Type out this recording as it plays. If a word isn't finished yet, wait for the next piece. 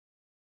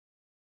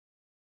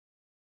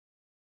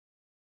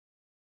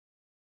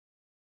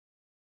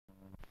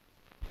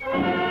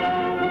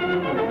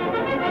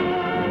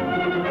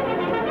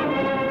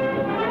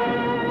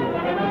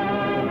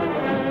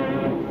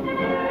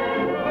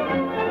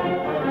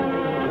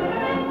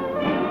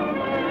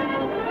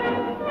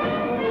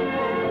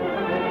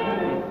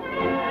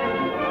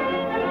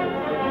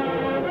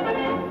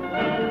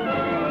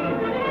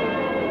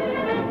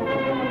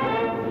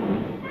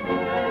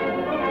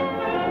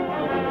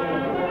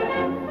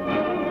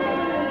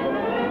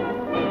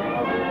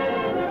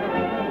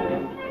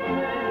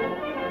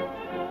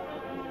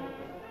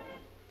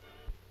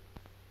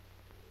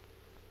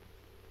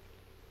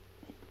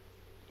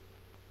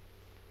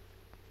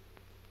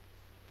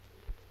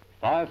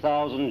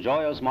5,000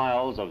 joyous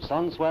miles of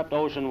sun-swept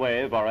ocean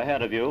wave are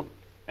ahead of you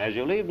as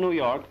you leave New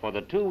York for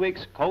the 2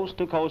 weeks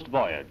coast-to-coast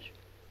voyage.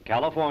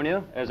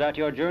 California is at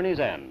your journey's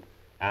end,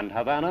 and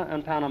Havana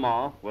and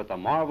Panama, with the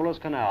marvelous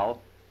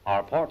canal,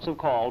 are ports of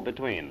call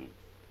between.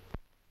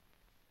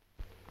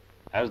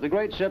 As the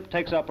great ship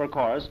takes up her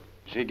course,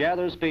 she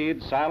gathers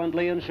speed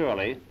silently and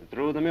surely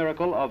through the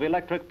miracle of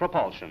electric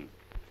propulsion.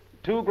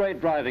 Two great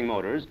driving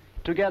motors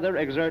together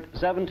exert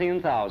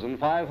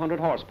 17,500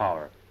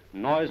 horsepower,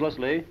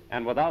 noiselessly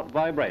and without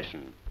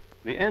vibration.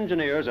 The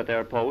engineers at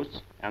their posts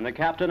and the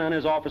captain and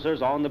his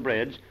officers on the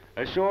bridge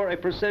assure a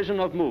precision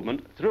of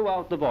movement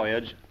throughout the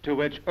voyage to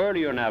which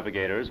earlier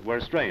navigators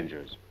were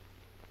strangers.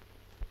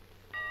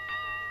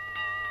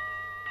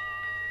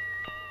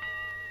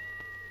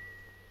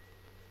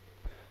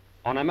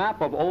 On a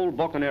map of old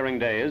buccaneering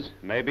days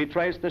may be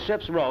traced the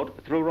ship's route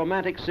through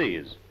romantic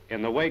seas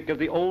in the wake of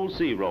the old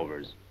sea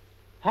rovers.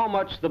 How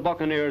much the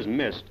buccaneers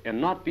missed in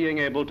not being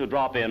able to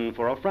drop in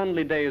for a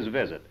friendly day's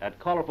visit at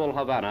colorful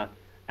Havana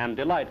and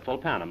delightful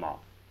Panama.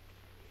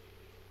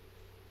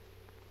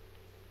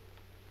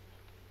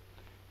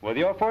 With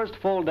your first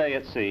full day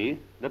at sea,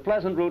 the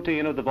pleasant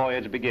routine of the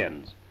voyage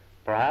begins,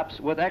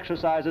 perhaps with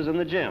exercises in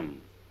the gym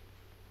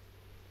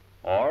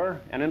or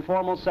an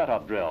informal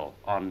setup drill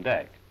on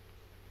deck.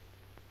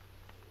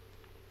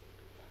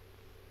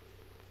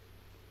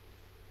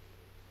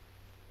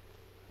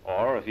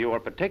 Or, if you are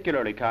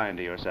particularly kind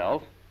to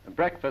yourself,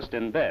 breakfast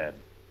in bed.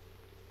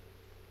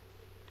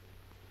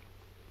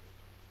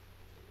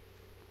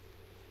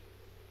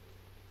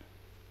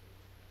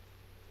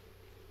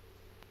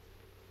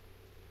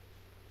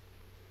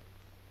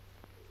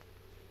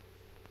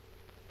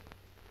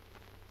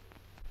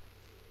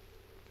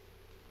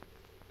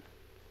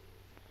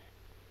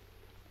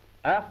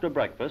 After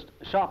breakfast,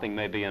 shopping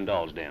may be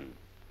indulged in.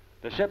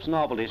 The ship's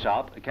novelty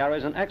shop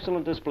carries an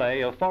excellent display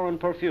of foreign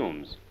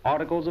perfumes,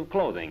 articles of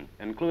clothing,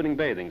 including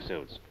bathing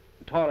suits,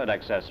 toilet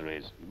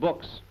accessories,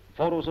 books,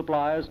 photo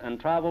supplies, and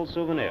travel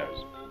souvenirs.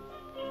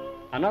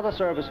 Another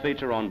service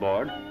feature on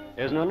board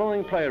is an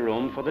alluring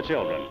playroom for the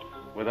children,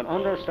 with an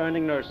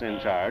understanding nurse in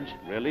charge,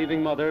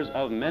 relieving mothers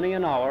of many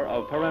an hour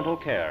of parental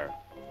care.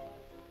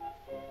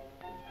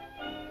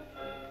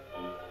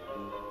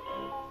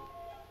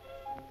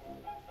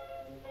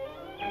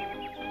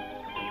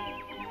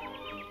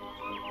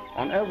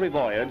 On every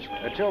voyage,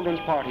 a children's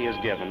party is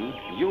given,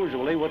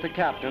 usually with the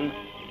captain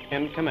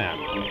in command.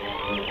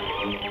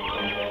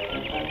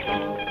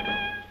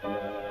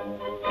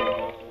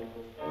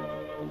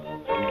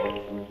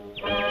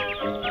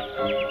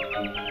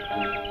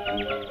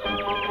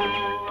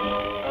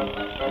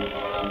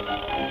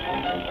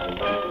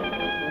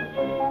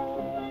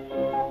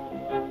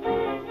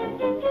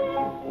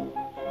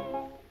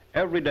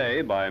 Every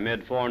day by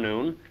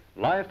mid-forenoon,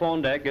 life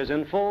on deck is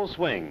in full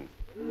swing.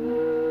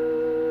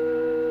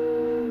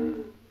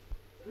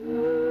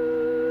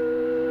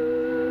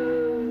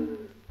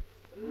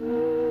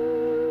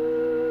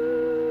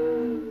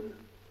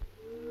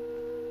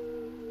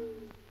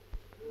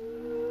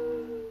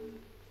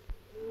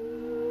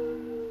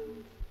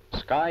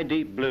 Sky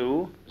deep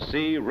blue,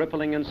 sea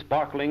rippling and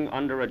sparkling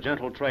under a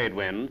gentle trade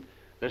wind,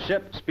 the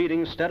ship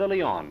speeding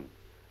steadily on.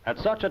 At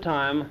such a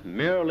time,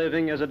 mere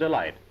living is a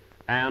delight,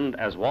 and,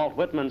 as Walt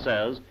Whitman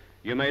says,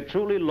 you may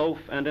truly loaf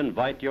and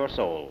invite your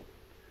soul.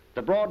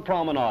 The broad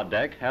promenade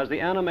deck has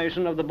the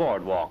animation of the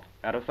boardwalk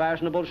at a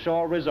fashionable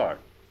shore resort,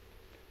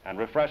 and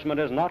refreshment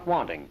is not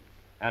wanting,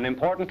 an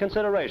important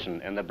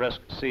consideration in the brisk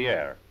sea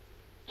air.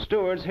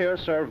 Stewards here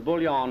serve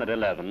bouillon at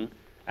 11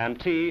 and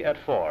tea at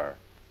 4.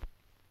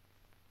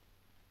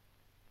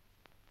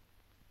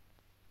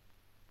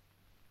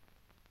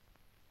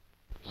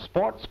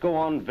 Sports go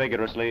on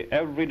vigorously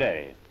every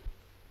day.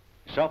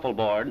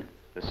 Shuffleboard,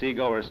 the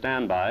seagoers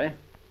standby,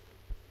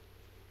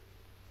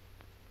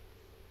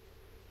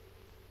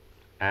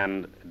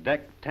 and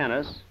deck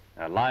tennis,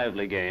 a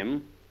lively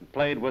game,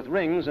 played with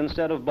rings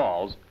instead of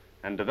balls,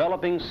 and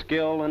developing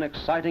skill and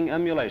exciting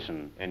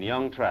emulation in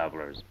young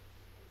travelers.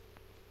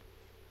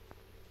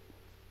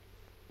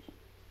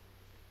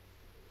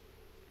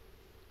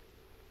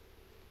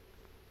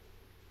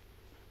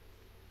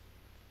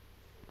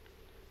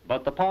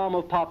 But the palm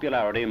of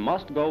popularity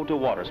must go to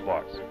water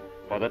sports,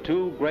 for the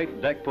two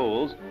great deck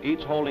pools,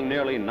 each holding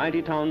nearly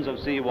 90 tons of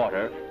sea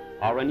water,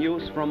 are in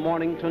use from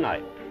morning to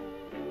night.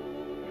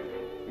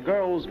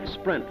 Girls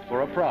sprint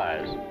for a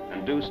prize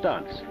and do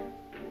stunts.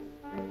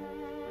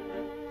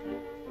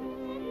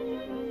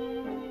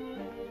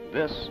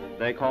 This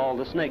they call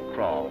the snake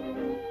crawl.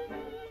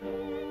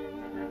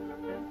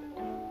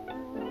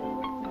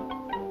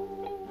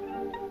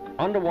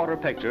 Underwater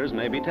pictures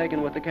may be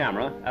taken with the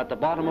camera at the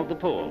bottom of the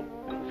pool,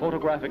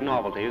 photographic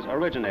novelties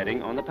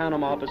originating on the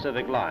Panama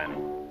Pacific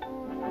Line.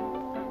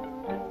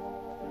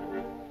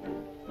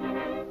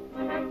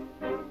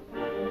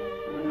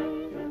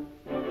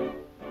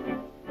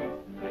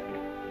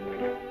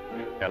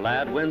 A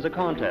lad wins a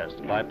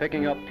contest by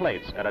picking up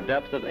plates at a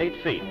depth of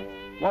 8 feet.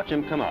 Watch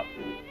him come up.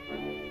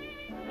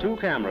 2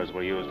 cameras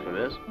were used for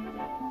this.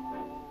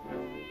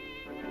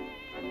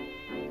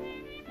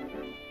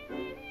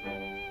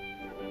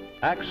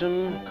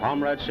 Action,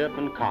 comradeship,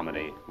 and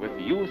comedy, with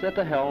youth at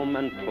the helm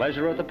and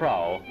pleasure at the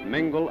prow,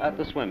 mingle at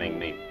the swimming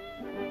meet.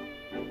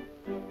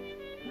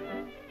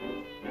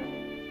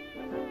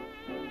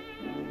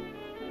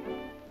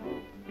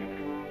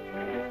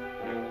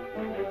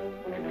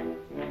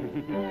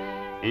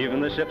 Even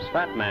the ship's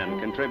fat man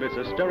contributes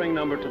a stirring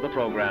number to the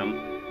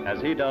program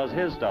as he does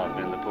his stuff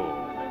in the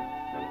pool.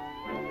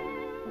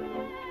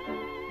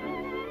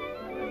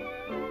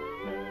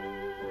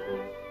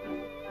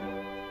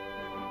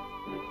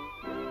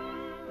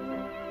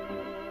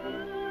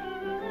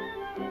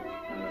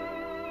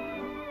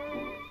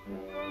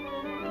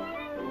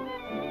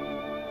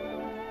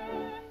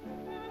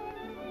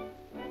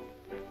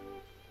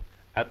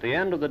 At the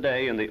end of the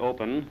day in the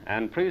open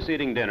and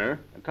preceding dinner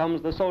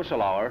comes the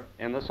social hour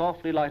in the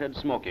softly lighted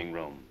smoking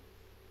room.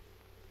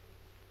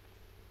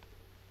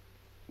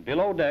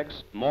 Below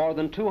decks, more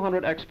than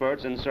 200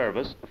 experts in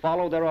service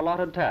follow their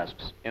allotted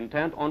tasks,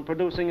 intent on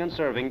producing and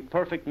serving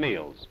perfect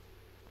meals.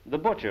 The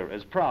butcher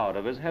is proud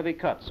of his heavy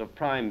cuts of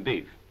prime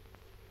beef.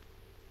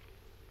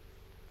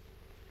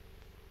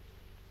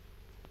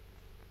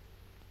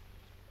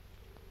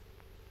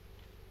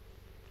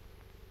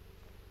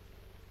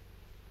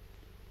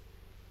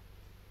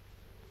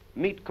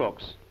 Meat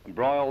cooks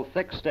broil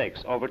thick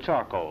steaks over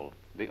charcoal,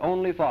 the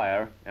only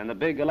fire in the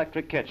big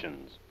electric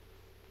kitchens.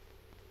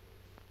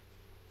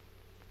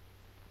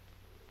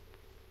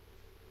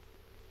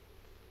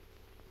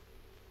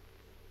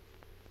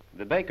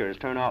 The bakers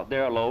turn out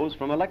their loaves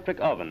from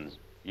electric ovens,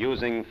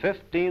 using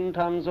 15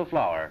 tons of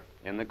flour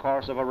in the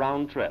course of a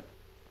round trip.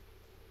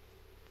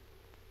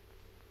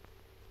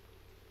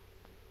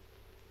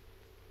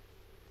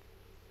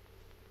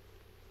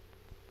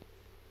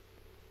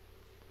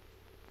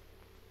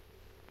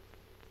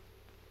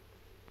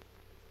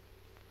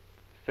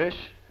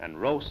 Fish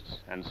and roasts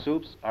and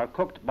soups are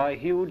cooked by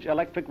huge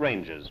electric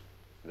ranges.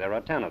 There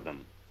are 10 of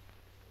them.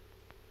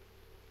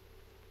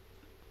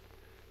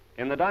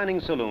 In the dining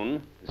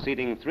saloon,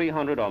 seating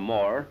 300 or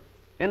more,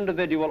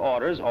 individual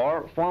orders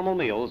or formal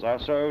meals are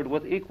served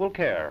with equal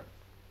care.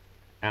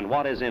 And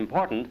what is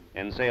important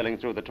in sailing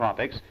through the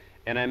tropics,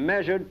 in a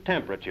measured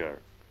temperature,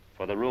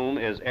 for the room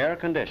is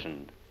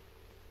air-conditioned.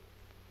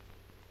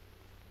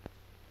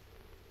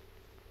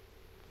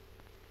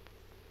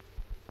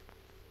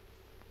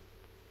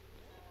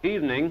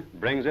 Evening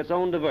brings its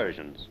own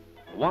diversions.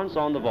 Once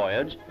on the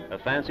voyage, a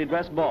fancy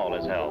dress ball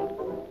is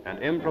held,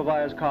 and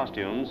improvised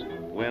costumes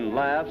win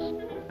laughs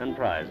and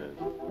prizes.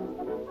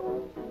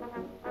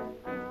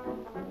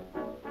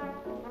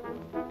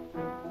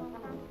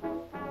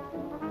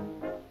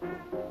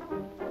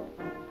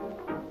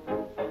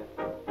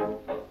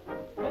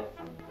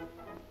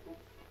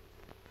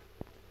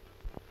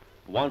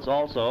 Once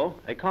also,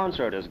 a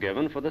concert is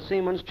given for the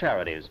seamen's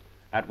charities,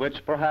 at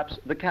which perhaps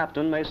the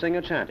captain may sing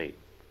a chanty,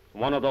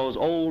 one of those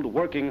old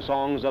working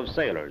songs of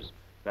sailors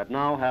that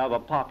now have a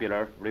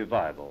popular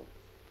revival.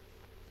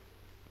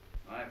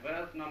 My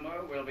first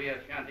number will be a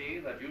shanty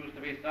that used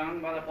to be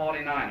sung by the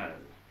 49ers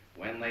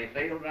when they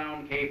sailed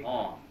round Cape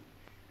Horn.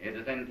 It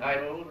is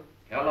entitled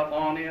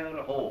California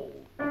Ho.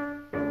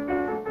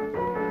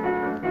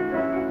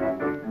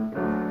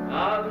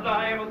 As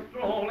I was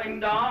strolling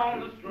down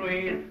the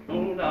street,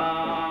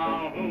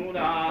 hoo-da,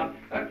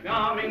 a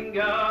charming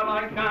girl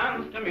I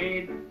chanced to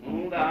meet,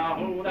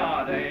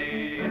 hoo-da,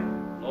 day.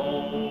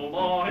 Blow,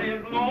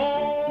 boys,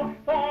 blow,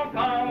 for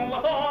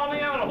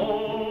California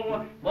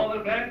Ho, for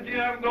there's plenty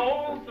of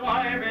gold, so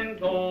I've been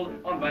told,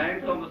 on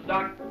banks of the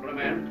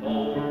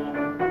Sacramento.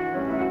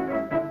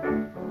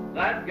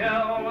 That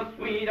girl was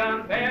sweet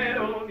and fair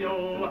to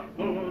view,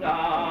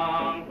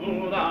 hoo-da,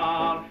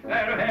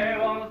 her hair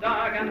was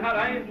dark and her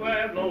eyes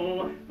were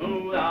blue,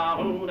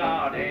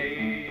 hoo-da,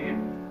 day.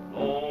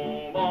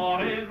 Blow,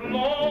 boys,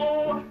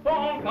 blow,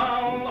 for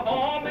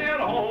California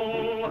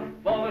Ho,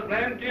 for there's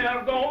plenty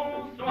of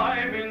gold, so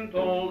I've been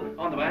told,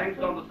 on the banks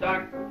of the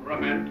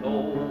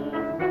Sacramento.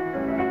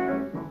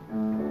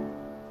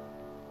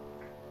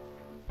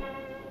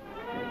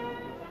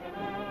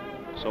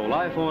 So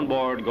life on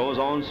board goes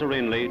on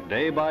serenely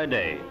day by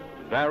day,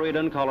 varied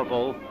and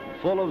colorful,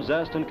 full of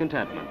zest and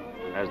contentment,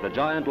 as the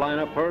giant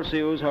liner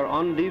pursues her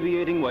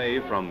undeviating way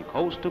from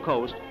coast to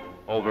coast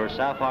over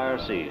sapphire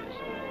seas.